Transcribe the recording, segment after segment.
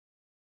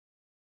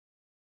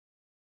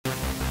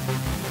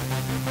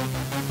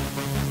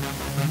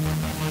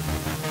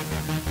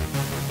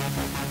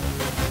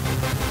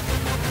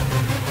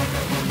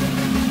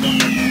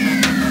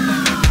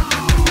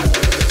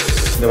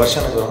இந்த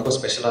வருஷம் எனக்கு ரொம்ப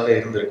ஸ்பெஷலாகவே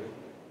இருந்திருக்கு.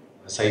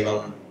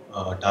 சைவம்,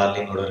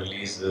 டார்லிங்கோட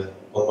ரிலீஸு,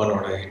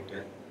 பொம்மனோட ஹிட்டு.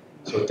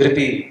 ஸோ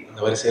திருப்பி அந்த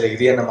வரிசையில்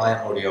இது என்ன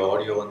மாயமோடைய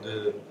ஆடியோ வந்து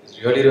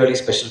ரியலி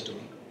ஸ்பெஷல் டு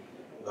மீ.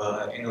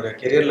 என்னோட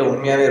கெரியரில்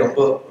உண்மையாகவே ரொம்ப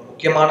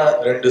முக்கியமான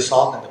 2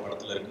 சாங் இந்த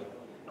படத்தில் இருக்குது.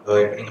 இப்போ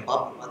நீங்கள்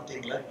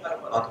பார்த்தீங்களா?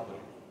 பார்க்க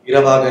போகிறேன்.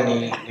 இரவாக நீ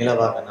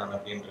நிலவாக நான்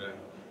அப்படின்ற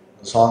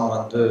சாங்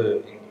வந்து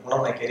one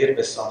of my career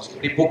best songs.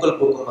 இப்படி பூக்கள்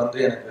பூக்கும்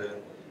வந்து எனக்கு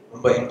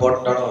ரொம்ப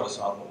இம்பார்ட்டண்ட்டான ஒரு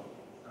சாங்.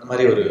 அந்த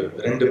மாதிரி ஒரு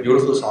 2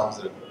 பியூட்டிஃபுல்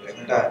சாங்ஸ் இருக்குது.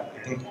 டெஃபினட்டாக I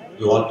think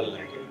you all will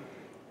like it.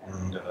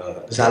 And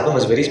this album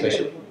is very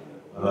special.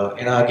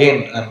 ஏன்னா again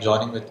I am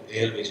joining with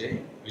AL Vijay.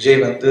 Vijay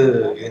வந்து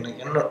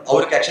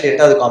அவருக்கு ஆக்சுவலி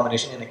 8வது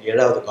காம்பினேஷன், எனக்கு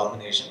 7வது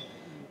காம்பினேஷன்.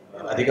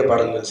 அதிக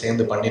பாடல்கள்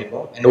சேர்ந்து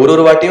பண்ணியிருக்கோம். அண்ட்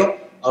ஒரு வாட்டியும்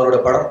அவரோட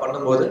படம்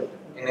பண்ணும்போது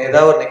என்னை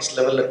ஏதாவது ஒரு நெக்ஸ்ட்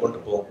லெவலில் கொண்டு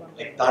போவோம்.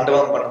 லைக்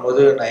தாண்டவம்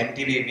பண்ணும்போது நான்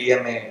எம்டிவி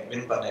விஎம்ஏ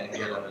வின் பண்ணேன்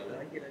இந்தியா லெவலில்.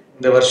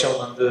 இந்த வருஷம்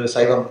வந்து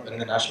சைவம்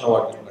 2 நேஷனல்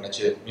அவார்ட் வின்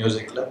பண்ணிச்சு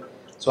மியூசிக்கில்.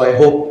 So I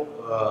hope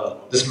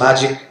this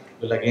magic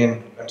will again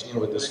continue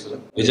with this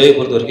film. Vijay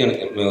பொறுத்த வரைக்கும்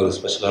எனக்கு எப்பவுமே ஒரு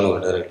ஸ்பெஷலான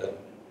ஒரு டைரக்டர்.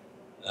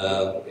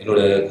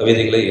 என்னோட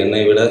கவிதைகளை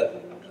என்னை விட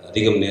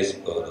அதிகம்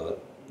நேசிப்பவர் அவர்.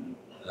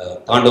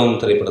 தாண்டவம்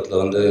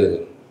திரைப்படத்தில் வந்து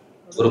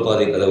ஒரு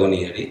பாதை கதவணி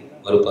அடி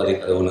மறுபாதை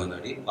கதவணி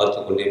அடி பார்த்து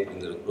கொண்டே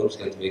புரிந்திருக்கிறோம்,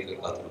 சேர்த்து வைக்க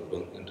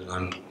காத்திருக்கிறோம் என்று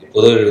நான்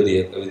இப்போதோ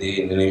எழுதிய கவிதையை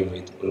நினைவில்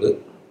வைத்துக்கொண்டு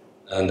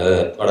அந்த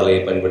பாடலை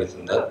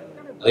பயன்படுத்தியிருந்தார்.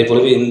 அதே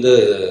போலவே இந்த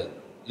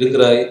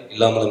இருக்கிறாய்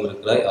இல்லாமலும்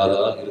இருக்கிறாய்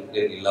ஆதலால்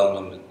இருக்கிறேன்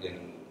இல்லாமலும் இருக்கிறேன்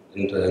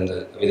என்ற அந்த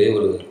கவிதையை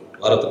ஒரு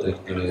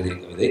வாரப்பத்திரிகையில் எழுதிய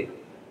கவிதை.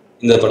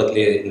 இந்த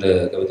படத்திலே இந்த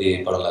கவிதையை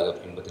பாடலாக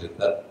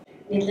பயன்படுத்தியிருக்கிறார்.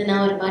 இதில்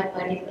நான் ஒரு பாட்டு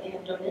பாடியிருக்கேன்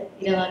அவரோட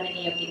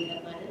இரவாகனி அப்படிங்கிற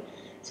பாடல்.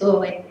 So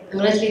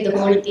congratulate the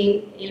whole team.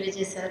 AL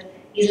Vijay sir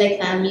is like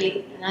family.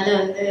 அதனால்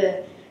வந்து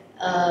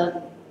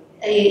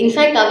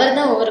இன்ஃபேக்ட் அவர்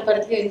தான் ஒவ்வொரு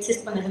படத்துலையும்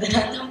இன்சிஸ்ட் பண்ணது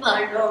நான் தான்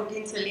பாடணும்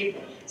அப்படின்னு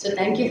சொல்லியிருக்கேன். So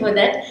thank you for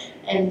that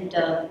and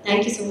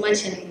thank you so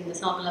much எனக்கு இந்த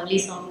சாங் லவ்லி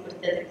சாங்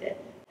கொடுத்ததுக்கு.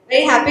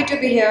 Very happy to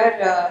be here.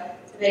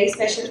 It's a very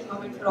special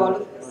moment for all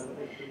of us.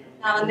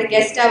 நான் வந்து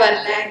கெஸ்ட்டாக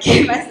வரல,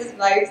 came as his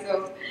wife, so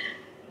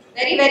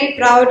very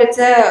proud.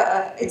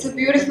 It's a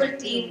beautiful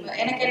team.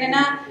 எனக்கு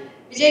என்னன்னா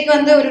விஜய்க்கு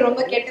வந்து ஒரு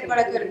ரொம்ப கெட்ட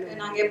பழக்கம் இருக்குது.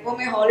 நாங்கள்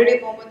எப்போவுமே ஹாலிடே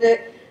போகும்போது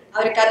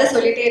அவர் கதை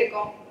சொல்லிகிட்டே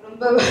இருக்கோம்,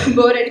 ரொம்ப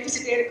போர்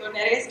அடிப்பிச்சுட்டே இருக்கோம்,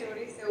 நிறைய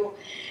story. So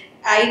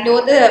I know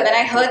when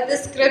I heard the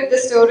script,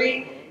 the story,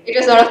 it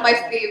was one of my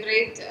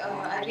favorite.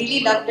 I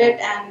really loved it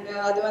and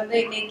அது வந்து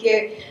இன்னைக்கு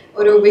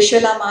ஒரு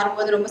விஷுவலாக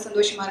மாறும்போது ரொம்ப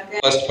சந்தோஷமா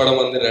இருக்கு. ஃபர்ஸ்ட்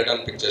படம் வந்து ரெட்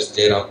ஆன் பிக்சர்ஸ்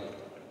ஜெயராம்,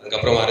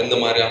 அதுக்கப்புறம் அறிந்த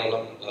மாதிரி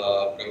அமலம்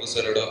பிரபு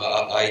சரோட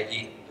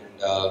ஆய்கி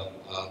அண்ட்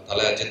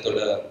தலை அஜித்தோட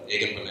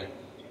ஏகன் பண்ணேன்.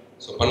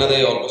 ஸோ பண்ணதே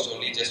almost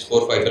only just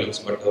 4-5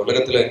 films. But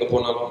உலகத்தில் எங்கே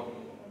போனாலும்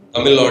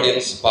தமிழ்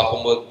ஆடியன்ஸ்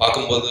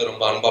பார்க்கும்போது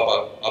ரொம்ப அன்பாக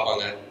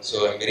பார்ப்பாங்க. So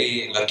I am very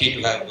lucky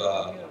to have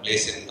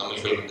place in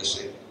Tamil film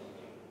industry.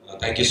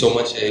 Thank you so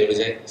much,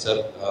 Vijay sir,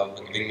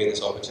 for giving me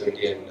this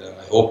opportunity and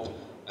I hope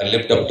I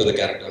lived up to the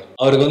character.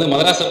 அவருக்கு வந்து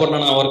மதராச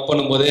படம் நான் work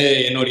பண்ணும்போது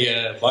என்னுடைய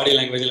பாடி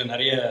லாங்குவேஜில்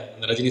நிறைய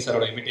அந்த ரஜினி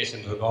சாரோட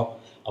இமிட்டேஷன் இருக்கும்.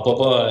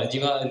 அப்பப்போ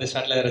ஜீவா இந்த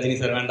ஷாட்டில் ரஜினி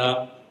சார் வேண்டாம்,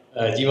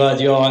 ஜீவா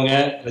வாங்க,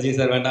 ரஜினி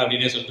சார் வேண்டாம்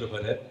அப்படின்னே சொல்லிட்டு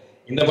இருப்பாரு.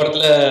 இந்த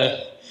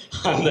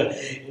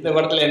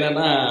படத்தில்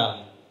என்னன்னா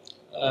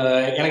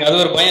எனக்கு அது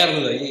ஒரு பயம்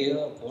இருந்தது.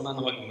 ஐயோ போனால்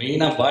நமக்கு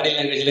மெயினாக பாடி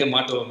லாங்குவேஜ்லேயே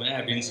மாட்டுவோமே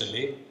அப்படின்னு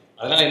சொல்லி.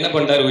 அதனால் என்ன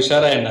பண்ணிட்டாரு,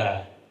 உஷாரா என்ன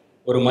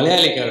ஒரு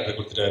மலையாளி கேரக்டர்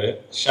கொடுத்துட்டாரு,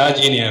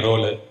 ஷாஜின் என்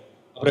ரோலு.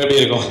 அப்புறம் எப்படி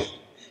இருக்கும்,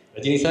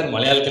 ரஜினி சார்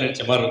மலையாளத்தில்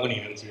நடிச்ச மாதிரி இருக்கும்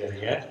நீங்கள்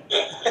நினச்சிக்காதீங்க.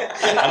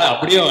 ஆனால்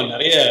அப்படியும்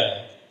நிறைய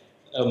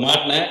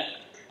மாட்டினேன்.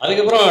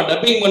 அதுக்கப்புறம்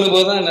டப்பிங்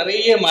பண்ணும்போது தான்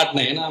நிறைய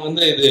மாட்டினேன். ஏன்னா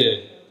வந்து இது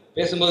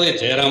பேசும்போது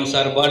ஜெயராம்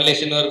சார்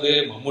மாடுலேஷன் வருது,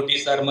 மம்முட்டி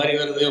சார் மாதிரி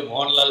வருது,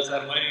 மோகன்லால்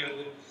சார் மாதிரி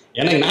வருது.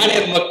 எனக்கு நானே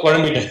ரொம்ப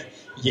குழம்பிட்டேன்,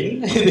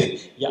 என்ன இது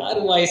யார்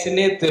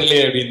வாய்ஸ்ன்னே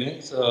தெரியல அப்படின்னு.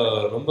 ஸோ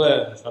ரொம்ப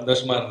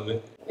சந்தோஷமாக இருந்தது.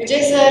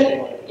 விஜய் சார்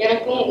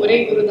எனக்கும் ஒரே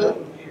குரு தான்,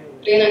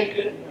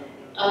 பிரியனாக்கு.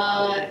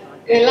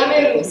 இது எல்லாமே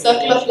ஒரு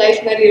சர்க்கிள் ஆஃப் லைஃப்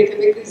மாதிரி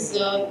இருக்குது. பிகாஸ்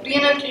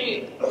பிரியனாக்கு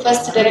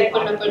ஃபர்ஸ்ட் டைரக்ட்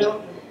பண்ண படம்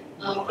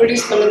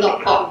ப்ரொடியூஸ் பண்ணது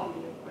அப்பா.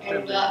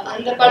 அண்ட்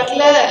அந்த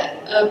படத்தில்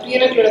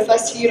பிரியனாக்களோட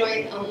ஃபர்ஸ்ட்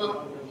ஹீரோயின் அம்மா.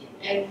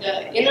 அண்ட்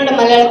என்னோட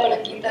மலையாள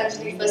படம்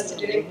கீதாஞ்சலி ஃபர்ஸ்ட்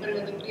டைரக்ட்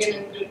பண்ணது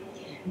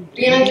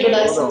பிரியனாக்களோட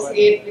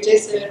அசோசியேட்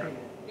விஜய்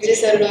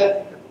சாரோட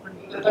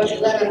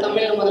படத்தில் தான் நான்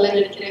தமிழில் முதல்ல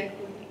நடிக்கிறேன்.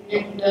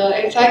 அண்ட்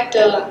இன்ஃபேக்ட்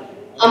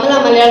அமலா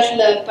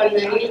மலையாளத்தில்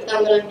பண்ண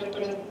நீலத்தாமரங்கிற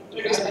படம்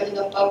ப்ரொடியூஸ்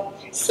பண்ணது அப்பா.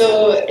 ஸோ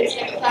இட்ஸ்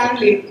லைக்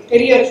ஃபேமிலி,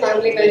 பெரிய ஒரு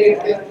ஃபேமிலி மாதிரி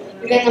இருக்கு.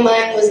 இது என்ன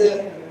மாயம் was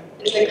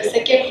it's like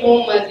second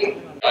home மாதிரி.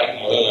 யாருக்கு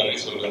முதல்ல நன்றி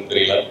சொல்றேன்னு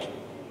தெரியல.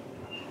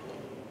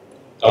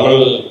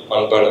 தமிழ்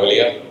பண்பாடு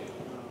வழியா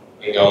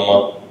எங்கள் அம்மா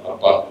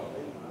அப்பா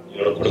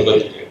என்னோட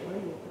குடும்பத்துக்கு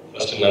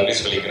ஃபர்ஸ்ட் நன்றி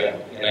சொல்லிக்கிறேன்.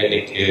 ஏன்னா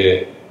இன்னைக்கு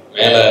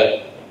மேலே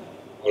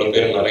இவ்வளோ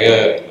பேர் நிறைய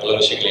நல்ல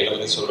விஷயங்கள் என்னை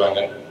பற்றி சொல்கிறாங்க.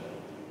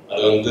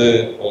 அது வந்து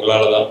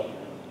உங்களால் தான்.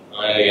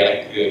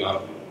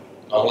 நான்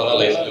நார்மலாக தான்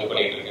லைஃப் லிவ்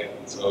பண்ணிகிட்டு இருக்கேன்.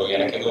 ஸோ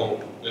எனக்கு எதுவும்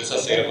பெருசாக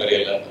செய்கிற மாதிரி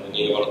இல்லை, அது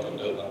நீங்கள்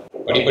வளர்த்துன்றது தான்.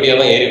 படிப்படியாக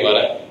தான் ஏறி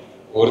வரேன்.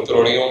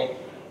 ஒவ்வொருத்தரோடையும்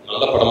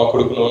நல்ல படமாக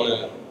கொடுக்கணும்னு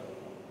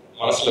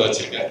மனசில்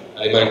வச்சுருக்கேன்,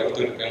 அதே மாதிரி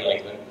கொடுத்துட்டு இருக்கேன்னு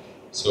நினைக்கிறேன்.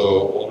 ஸோ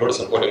உங்களோட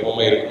சப்போர்ட்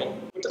எப்பவுமே இருக்கணும்.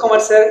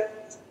 முத்துக்குமார் சார்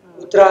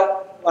உத்ரா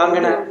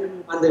வாங்கின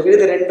அந்த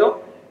விருது ரெண்டும்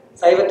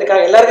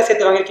சைவத்துக்காக எல்லாருக்கும்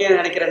சேர்த்து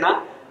வாங்கியிருக்கேன்னு நினைக்கிறேன்னா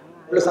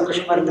அவ்வளோ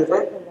சந்தோஷமாக இருந்தது.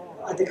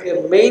 அதுக்கு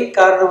மெயின்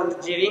காரணம் வந்து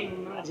GV.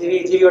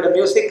 ஜிவியோட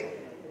music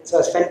it's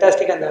was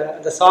fantastic.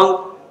 அந்த song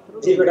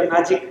ஜிவியோட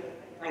magic.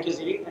 Thank you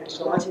GV, thank you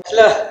so much.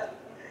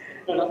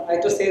 I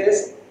to say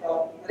this,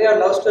 நிறைய ஒரு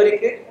லவ்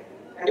ஸ்டோரிக்கு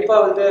கண்டிப்பாக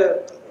வந்து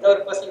ஏதோ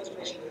ஒரு பர்சனல்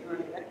இன்ஸ்பிரேஷன் இருக்குன்னு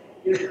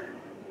நினைக்கிறேன்.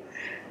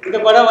 இந்த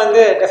படம்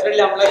வந்து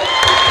டெஃபினெட்லி அமலா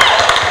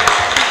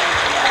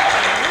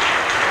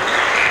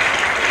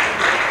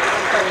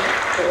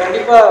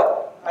கண்டிப்பாக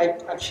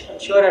I'm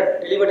sure I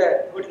delivered a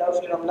good love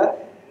film, Amala.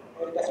 I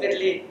will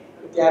definitely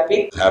be happy.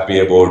 Happy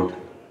about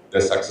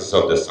the success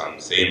of the son.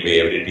 Same way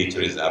every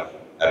teacher is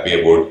happy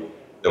about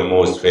the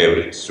most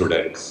favorite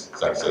student's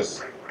success.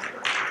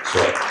 So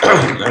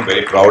I'm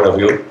very proud of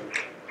you,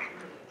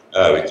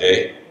 Vijay,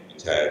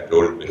 which I have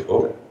told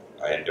before.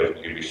 I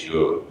definitely wish you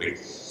a big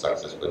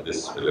success with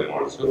this film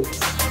also.